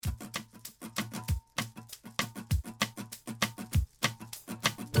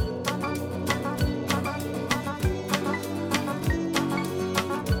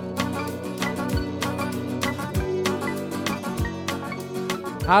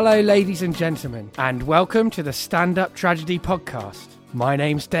Hello, ladies and gentlemen, and welcome to the Stand Up Tragedy podcast. My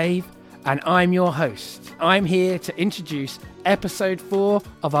name's Dave, and I'm your host. I'm here to introduce episode 4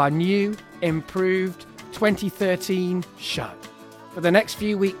 of our new, improved 2013 show. For the next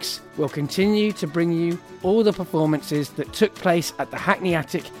few weeks, we'll continue to bring you all the performances that took place at the Hackney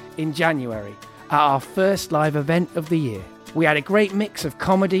Attic in January, at our first live event of the year. We had a great mix of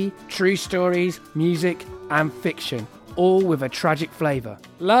comedy, true stories, music, and fiction, all with a tragic flavour.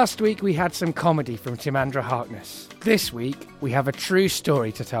 Last week we had some comedy from Timandra Harkness. This week we have a true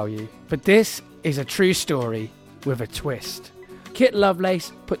story to tell you, but this is a true story with a twist. Kit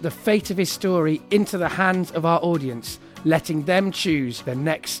Lovelace put the fate of his story into the hands of our audience, letting them choose the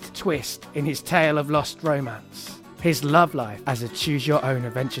next twist in his tale of lost romance. His love life as a choose-your-own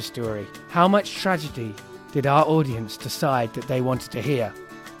adventure story. How much tragedy did our audience decide that they wanted to hear?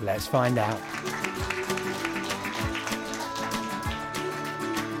 Let's find out.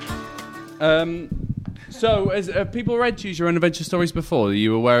 So, have people read Choose Your Own Adventure Stories before? Are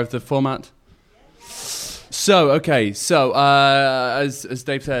you aware of the format? So, as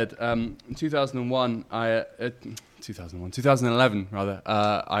Dave said, in 2011 rather,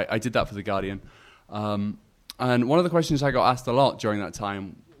 I did that for The Guardian. And one of the questions I got asked a lot during that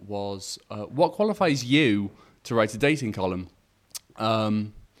time was, what qualifies you to write a dating column?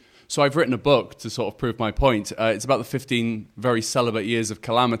 So I've written a book to sort of prove my point. It's about the 15 very celibate years of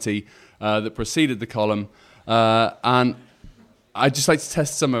calamity that preceded the column. And I'd just like to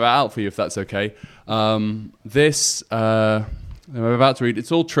test some of it out for you, if that's okay. This, I'm about to read,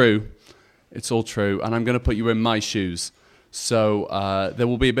 it's all true, and I'm going to put you in my shoes. So there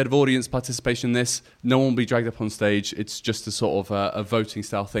will be a bit of audience participation in this. No one will be dragged up on stage. It's just a sort of a voting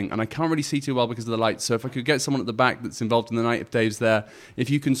style thing. And I can't really see too well because of the lights. So if I could get someone at the back that's involved in the night, if Dave's there, if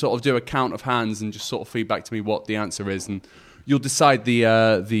you can sort of do a count of hands and just sort of feedback to me what the answer is, and you'll decide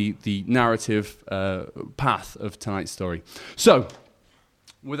the narrative path of tonight's story. So,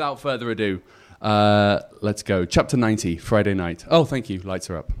 without further ado, let's go. Chapter 90, Friday night. Oh, thank you. Lights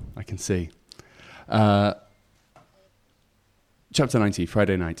are up. I can see. Chapter 90,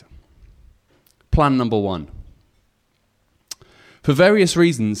 Friday night. Plan number 1. For various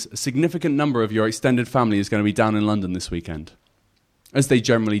reasons, a significant number of your extended family is going to be down in London this weekend. As they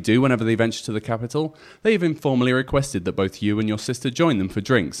generally do whenever they venture to the capital, they have informally requested that both you and your sister join them for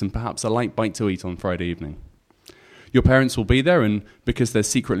drinks and perhaps a light bite to eat on Friday evening. Your parents will be there, and because they're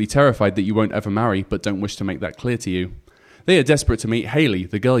secretly terrified that you won't ever marry but don't wish to make that clear to you, they are desperate to meet Hayley,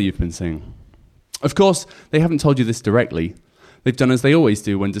 the girl you've been seeing. Of course, they haven't told you this directly. They've done as they always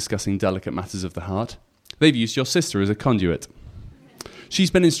do when discussing delicate matters of the heart. They've used your sister as a conduit.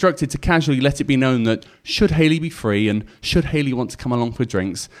 She's been instructed to casually let it be known that should Hayley be free and should Hayley want to come along for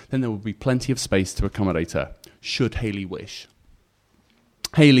drinks, then there will be plenty of space to accommodate her, should Hayley wish.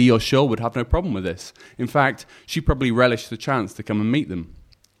 Hayley, you're sure, would have no problem with this. In fact, she'd probably relish the chance to come and meet them.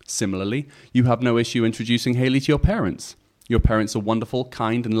 Similarly, you have no issue introducing Hayley to your parents. Your parents are wonderful,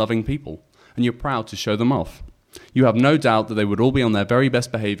 kind and loving people, and you're proud to show them off. You have no doubt that they would all be on their very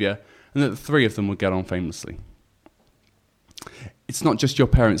best behaviour and that the three of them would get on famously. It's not just your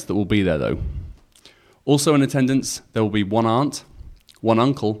parents that will be there, though. Also in attendance, there will be one aunt, one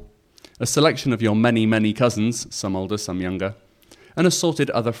uncle, a selection of your many, many cousins, some older, some younger, and assorted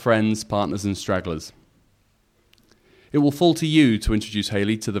other friends, partners and stragglers. It will fall to you to introduce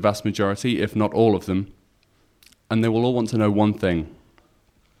Hayley to the vast majority, if not all of them, and they will all want to know one thing.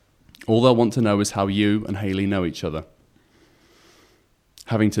 All they'll want to know is how you and Hayley know each other.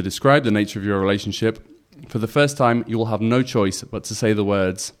 Having to describe the nature of your relationship, for the first time you will have no choice but to say the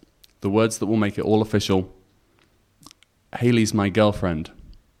words that will make it all official. Hayley's my girlfriend.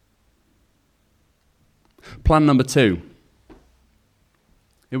 Plan number 2.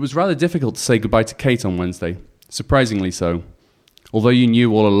 It was rather difficult to say goodbye to Kate on Wednesday, surprisingly so, although you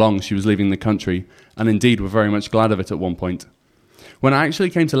knew all along she was leaving the country, and indeed were very much glad of it at one point. When I actually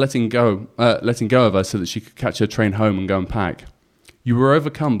came to letting go of her so that she could catch her train home and go and pack, you were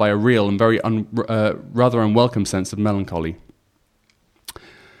overcome by a real and very rather unwelcome sense of melancholy.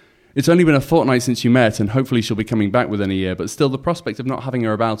 It's only been a fortnight since you met, and hopefully she'll be coming back within a year, but still the prospect of not having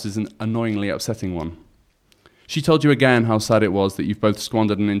her about is an annoyingly upsetting one. She told you again how sad it was that you've both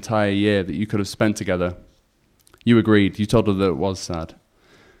squandered an entire year that you could have spent together. You agreed. You told her that it was sad.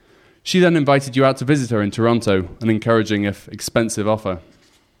 She then invited you out to visit her in Toronto, an encouraging if expensive offer.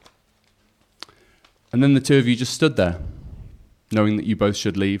 And then the two of you just stood there, knowing that you both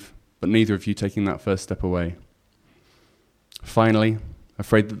should leave, but neither of you taking that first step away. Finally,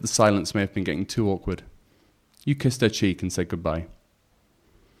 afraid that the silence may have been getting too awkward, you kissed her cheek and said goodbye.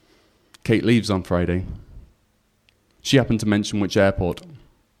 Kate leaves on Friday. She happened to mention which airport.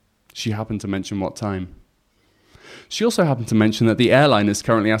 She happened to mention what time. She also happened to mention that the airline is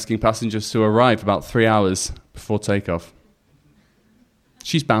currently asking passengers to arrive about 3 hours before takeoff.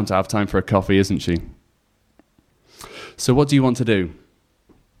 She's bound to have time for a coffee, isn't she? So what do you want to do?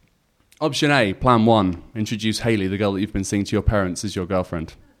 Option A, plan 1, introduce Hayley, the girl that you've been seeing to your parents, as your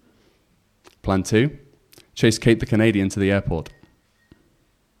girlfriend. Plan 2, chase Kate the Canadian to the airport.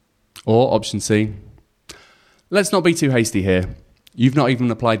 Or option C, let's not be too hasty here. You've not even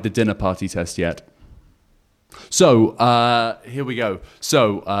applied the dinner party test yet. So, here we go.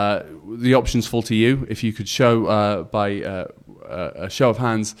 So, the options fall to you. If you could show by a show of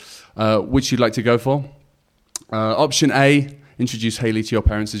hands which you'd like to go for. Option A, introduce Hayley to your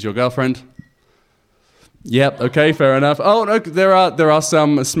parents as your girlfriend. Yep, okay, fair enough. Oh, no, there are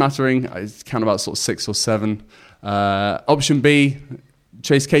some smattering. I count about sort of 6 or 7. Option B,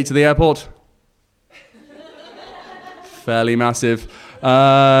 chase Kate to the airport. Fairly massive.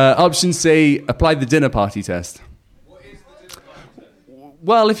 Option C, apply the dinner party test. What is the dinner party test?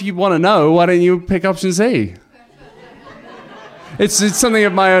 Well, if you want to know, why don't you pick option C? It's something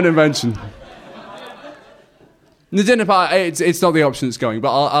of my own invention. The dinner party, it's not the option that's going,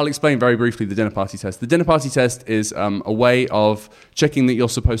 but I'll explain very briefly the dinner party test. The dinner party test is a way of checking that you're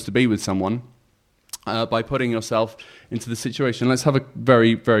supposed to be with someone by putting yourself into the situation. Let's have a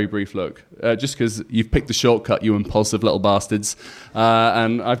very, very brief look, just because you've picked the shortcut, you impulsive little bastards,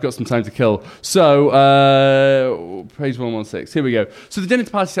 and I've got some time to kill. So, page 116, here we go. So the dinner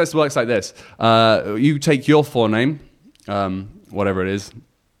party test works like this. You take your forename, whatever it is,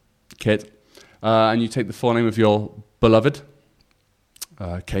 Kit, and you take the forename of your beloved,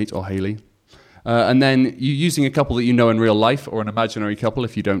 Kate or Hayley, and then you, using a couple that you know in real life, or an imaginary couple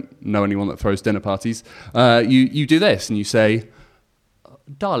if you don't know anyone that throws dinner parties, you do this and you say,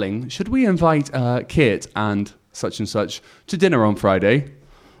 darling, should we invite Kit and such to dinner on Friday?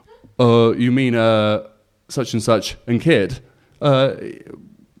 You mean such and Kit?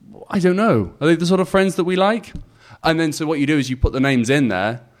 I don't know. Are they the sort of friends that we like? And then so what you do is you put the names in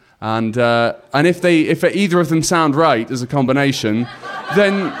there, and if either of them sound right as a combination,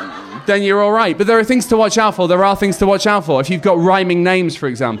 then you're all right. But there are things to watch out for. There are things to watch out for. If you've got rhyming names, for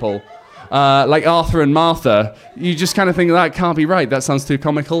example, like Arthur and Martha, you just kind of think that can't be right. That sounds too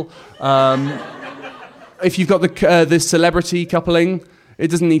comical. If you've got the celebrity coupling, it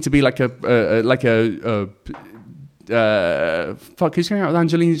doesn't need to be like fuck, who's going out with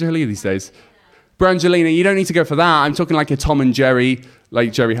Angelina Jolie these days? Brangelina, you don't need to go for that. I'm talking like a Tom and Jerry,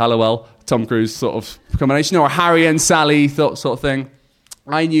 like Jerry Halliwell, Tom Cruise sort of combination, or a Harry and Sally sort of thing.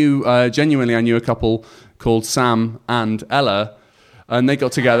 I knew a couple called Sam and Ella, and they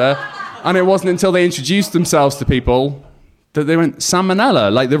got together, and it wasn't until they introduced themselves to people that they went, Sam and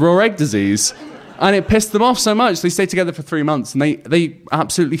Ella, like the raw egg disease. And it pissed them off so much. They stayed together for 3 months, and they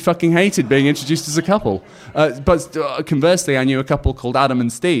absolutely fucking hated being introduced as a couple. But conversely, I knew a couple called Adam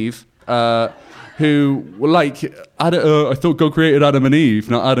and Steve, who were like, I thought God created Adam and Eve,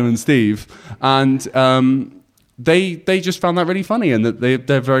 not Adam and Steve. And they just found that really funny, and that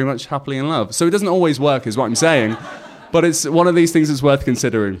they're very much happily in love. So it doesn't always work, is what I'm saying. But it's one of these things that's worth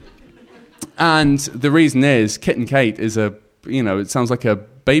considering. And the reason is, Kit and Kate is it sounds like a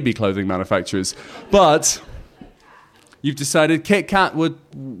baby clothing manufacturers. But you've decided Kit Kat would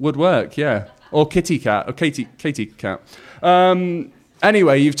work, yeah. Or Kitty Cat, or Katie Cat.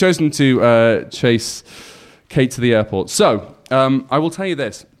 Anyway, you've chosen to chase Kate to the airport. So, I will tell you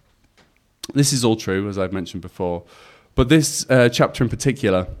this. This is all true, as I've mentioned before. But this chapter in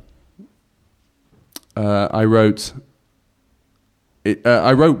particular, I wrote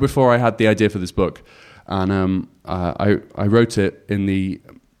before I had the idea for this book. And I wrote it in the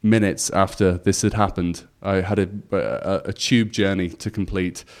minutes after this had happened. I had a tube journey to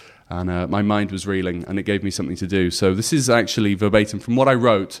complete, and my mind was reeling, and it gave me something to do. So this is actually verbatim from what I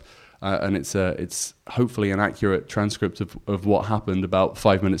wrote, and it's hopefully an accurate transcript of what happened about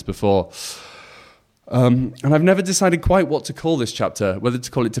 5 minutes before. And I've never decided quite what to call this chapter, whether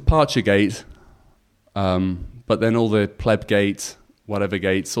to call it Departure Gate, but then all the pleb gate, whatever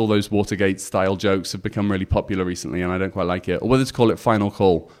gates, all those Watergate-style jokes have become really popular recently, and I don't quite like it. Or whether to call it Final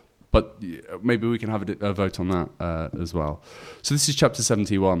Call, but maybe we can have a vote on that as well. So this is chapter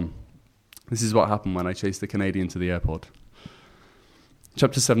 71. This is what happened when I chased the Canadian to the airport.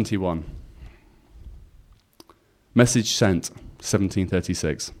 Chapter 71. Message sent,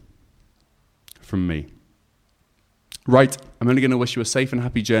 1736. From me. Right, I'm only going to wish you a safe and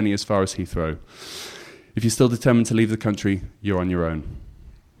happy journey as far as Heathrow. If you're still determined to leave the country, you're on your own.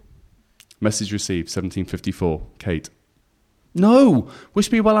 Message received, 1754. Kate. No! Wish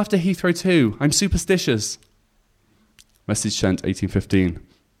me well after Heathrow too. I'm superstitious. Message sent, 1815.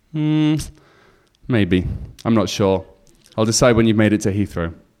 Maybe. I'm not sure. I'll decide when you've made it to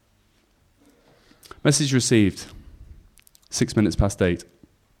Heathrow. Message received. 6 minutes past 8.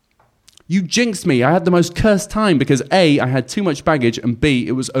 You jinxed me. I had the most cursed time because A, I had too much baggage, and B,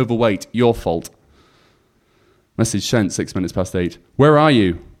 it was overweight. Your fault. Message sent. 6 minutes past 8. Where are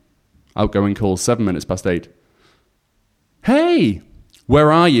you? Outgoing call. 7 minutes past 8. Hey!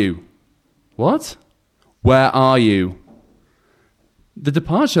 Where are you? What? Where are you? The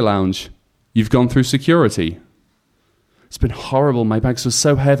departure lounge. You've gone through security. It's been horrible. My bags were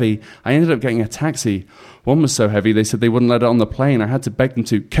so heavy. I ended up getting a taxi. One was so heavy, they said they wouldn't let it on the plane. I had to beg them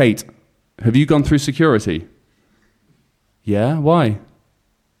to. Kate, have you gone through security? Yeah? Why?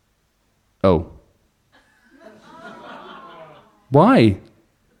 Oh. Why?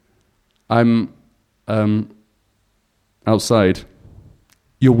 I'm, outside.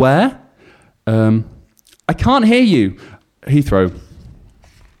 You're where? I can't hear you. Heathrow.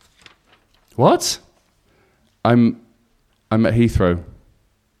 What? I'm at Heathrow.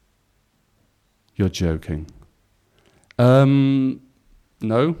 You're joking.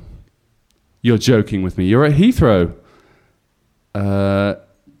 No. You're joking with me. You're at Heathrow.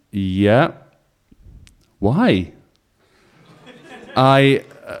 Yeah. Why? To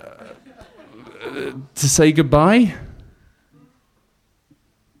say goodbye?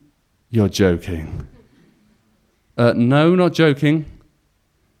 You're joking. No, not joking.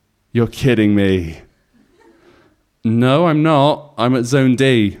 You're kidding me. No, I'm not. I'm at Zone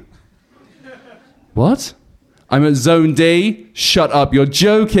D. What? I'm at Zone D? Shut up, you're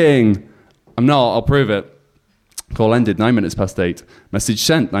joking. I'm not, I'll prove it. Call ended, 9 minutes past 8. Message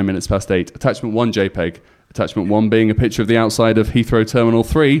sent, 9 minutes past 8. Attachment 1 JPEG. Attachment 1 being a picture of the outside of Heathrow Terminal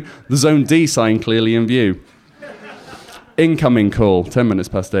 3, the Zone D sign clearly in view. Incoming call, 10 minutes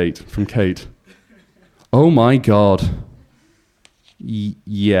past 8, from Kate. Oh my God.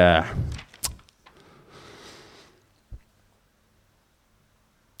 Yeah.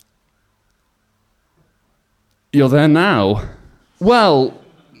 You're there now? Well,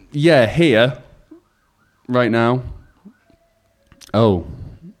 yeah, here. Right now. Oh.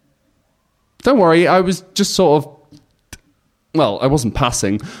 Don't worry, I was just sort of... Well, I wasn't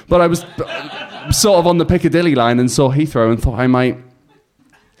passing, but I was sort of on the Piccadilly line and saw Heathrow and thought I might...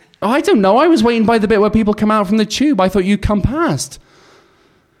 Oh, I don't know, I was waiting by the bit where people come out from the tube. I thought you'd come past.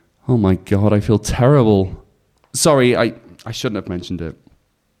 Oh my God, I feel terrible. Sorry, I shouldn't have mentioned it.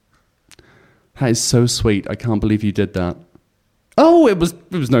 That is so sweet. I can't believe you did that. Oh, it was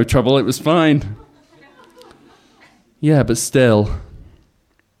no trouble. It was fine. Yeah, but still.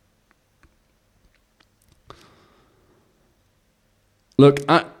 Look,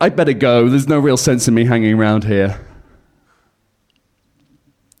 I'd better go. There's no real sense in me hanging around here.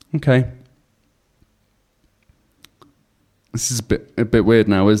 Okay. This is a bit weird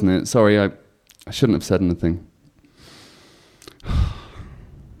now, isn't it? Sorry, I shouldn't have said anything.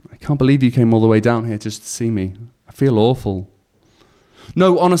 I can't believe you came all the way down here just to see me. I feel awful.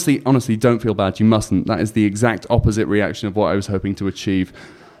 No, honestly, don't feel bad. You mustn't. That is the exact opposite reaction of what I was hoping to achieve.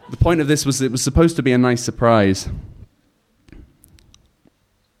 The point of this was it was supposed to be a nice surprise.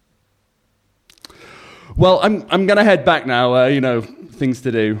 Well, I'm going to head back now. Things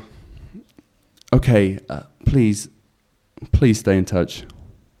to do. Okay, please stay in touch.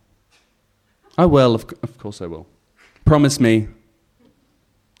 I will, of course I will. Promise me.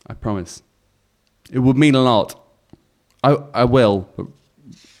 I promise. It would mean a lot. I will, but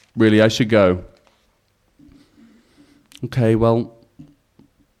really I should go. Okay, well,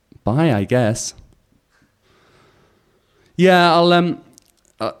 bye, I guess. Yeah,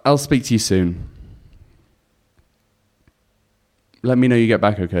 I'll speak to you soon. Let me know you get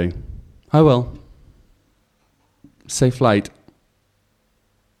back okay. I will. Safe flight.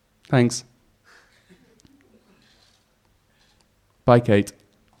 Thanks. Bye, Kate.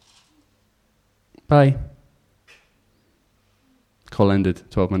 Bye. Call ended,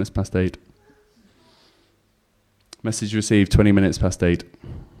 12 minutes past 8. Message received, 20 minutes past 8.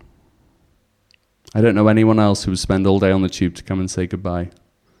 I don't know anyone else who would spend all day on the tube to come and say goodbye.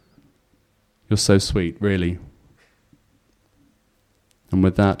 You're so sweet, really. And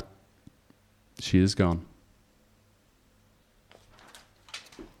with that, she is gone.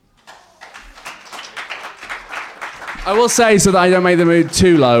 I will say, so that I don't make the mood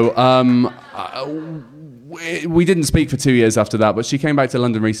too low, we didn't speak for 2 years after that, but she came back to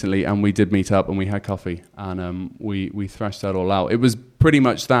London recently and we did meet up and we had coffee and we thrashed that all out. It was pretty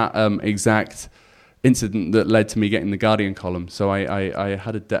much that exact incident that led to me getting the Guardian column, so I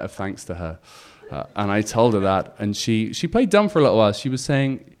had a debt of thanks to her. And I told her that, and she played dumb for a little while. She was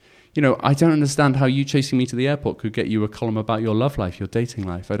saying, I don't understand how you chasing me to the airport could get you a column about your love life, your dating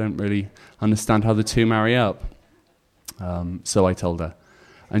life. I don't really understand how the two marry up. So I told her.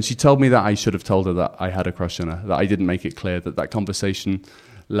 And she told me that I should have told her that I had a crush on her, that I didn't make it clear, that conversation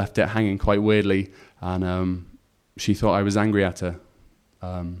left it hanging quite weirdly, and she thought I was angry at her.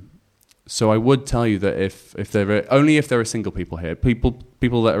 So I would tell you that if there are single people here,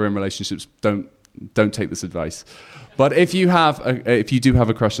 people that are in relationships, don't take this advice. But if you do have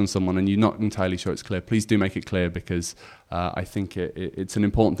a crush on someone and you're not entirely sure it's clear, please do make it clear, because I think it's an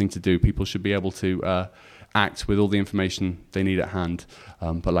important thing to do. People should be able to act with all the information they need at hand.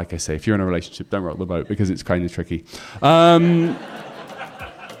 But like I say, if you're in a relationship, don't rock the boat, because it's kind of tricky.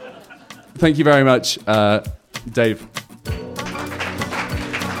 Thank you very much, Dave.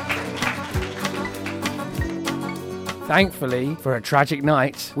 Thankfully, for a tragic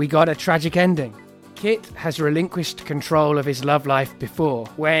night, we got a tragic ending. Kit has relinquished control of his love life before,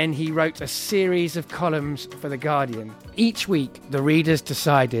 when he wrote a series of columns for The Guardian. Each week, the readers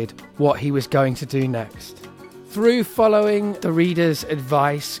decided what he was going to do next. Through following the readers'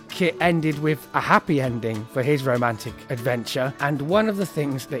 advice, Kit ended with a happy ending for his romantic adventure, and one of the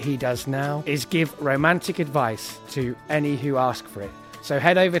things that he does now is give romantic advice to any who ask for it. So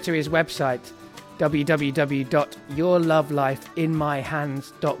head over to his website,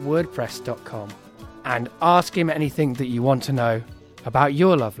 www.yourlovelifeinmyhands.wordpress.com, and ask him anything that you want to know about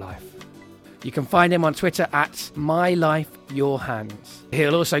your love life. You can find him on Twitter at MyLifeYourHands.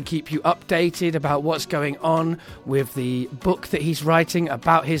 He'll also keep you updated about what's going on with the book that he's writing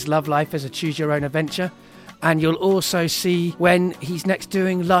about his love life as a choose-your-own adventure. And you'll also see when he's next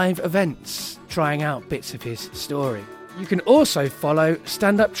doing live events, trying out bits of his story. You can also follow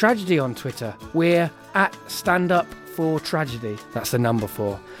Stand Up Tragedy on Twitter. We're at Stand Up for Tragedy. That's the number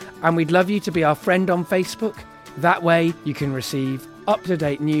 4. And we'd love you to be our friend on Facebook. That way you can receive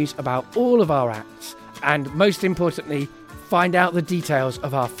up-to-date news about all of our acts, and most importantly, find out the details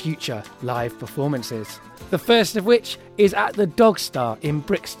of our future live performances. The first of which is at the Dog Star in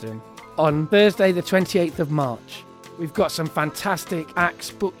Brixton on Thursday the 28th of March. We've got some fantastic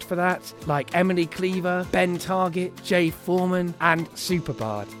acts booked for that, like Emily Cleaver, Ben Target, Jay Foreman and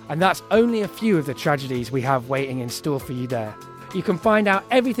Superbard. And that's only a few of the tragedies we have waiting in store for you there. You can find out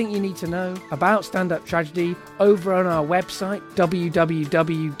everything you need to know about Stand Up Tragedy over on our website,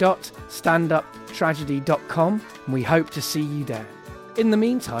 www.standuptragedy.com, and we hope to see you there. In the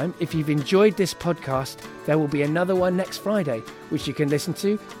meantime, if you've enjoyed this podcast, there will be another one next Friday, which you can listen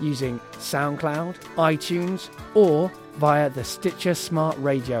to using SoundCloud, iTunes, or via the Stitcher Smart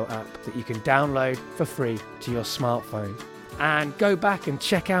Radio app that you can download for free to your smartphone. And go back and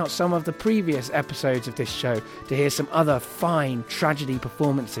check out some of the previous episodes of this show to hear some other fine tragedy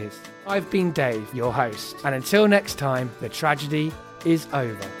performances. I've been Dave, your host, and until next time, the tragedy is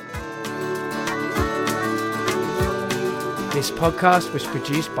over. This podcast was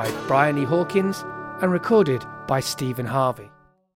produced by Brian E. Hawkins and recorded by Stephen Harvey.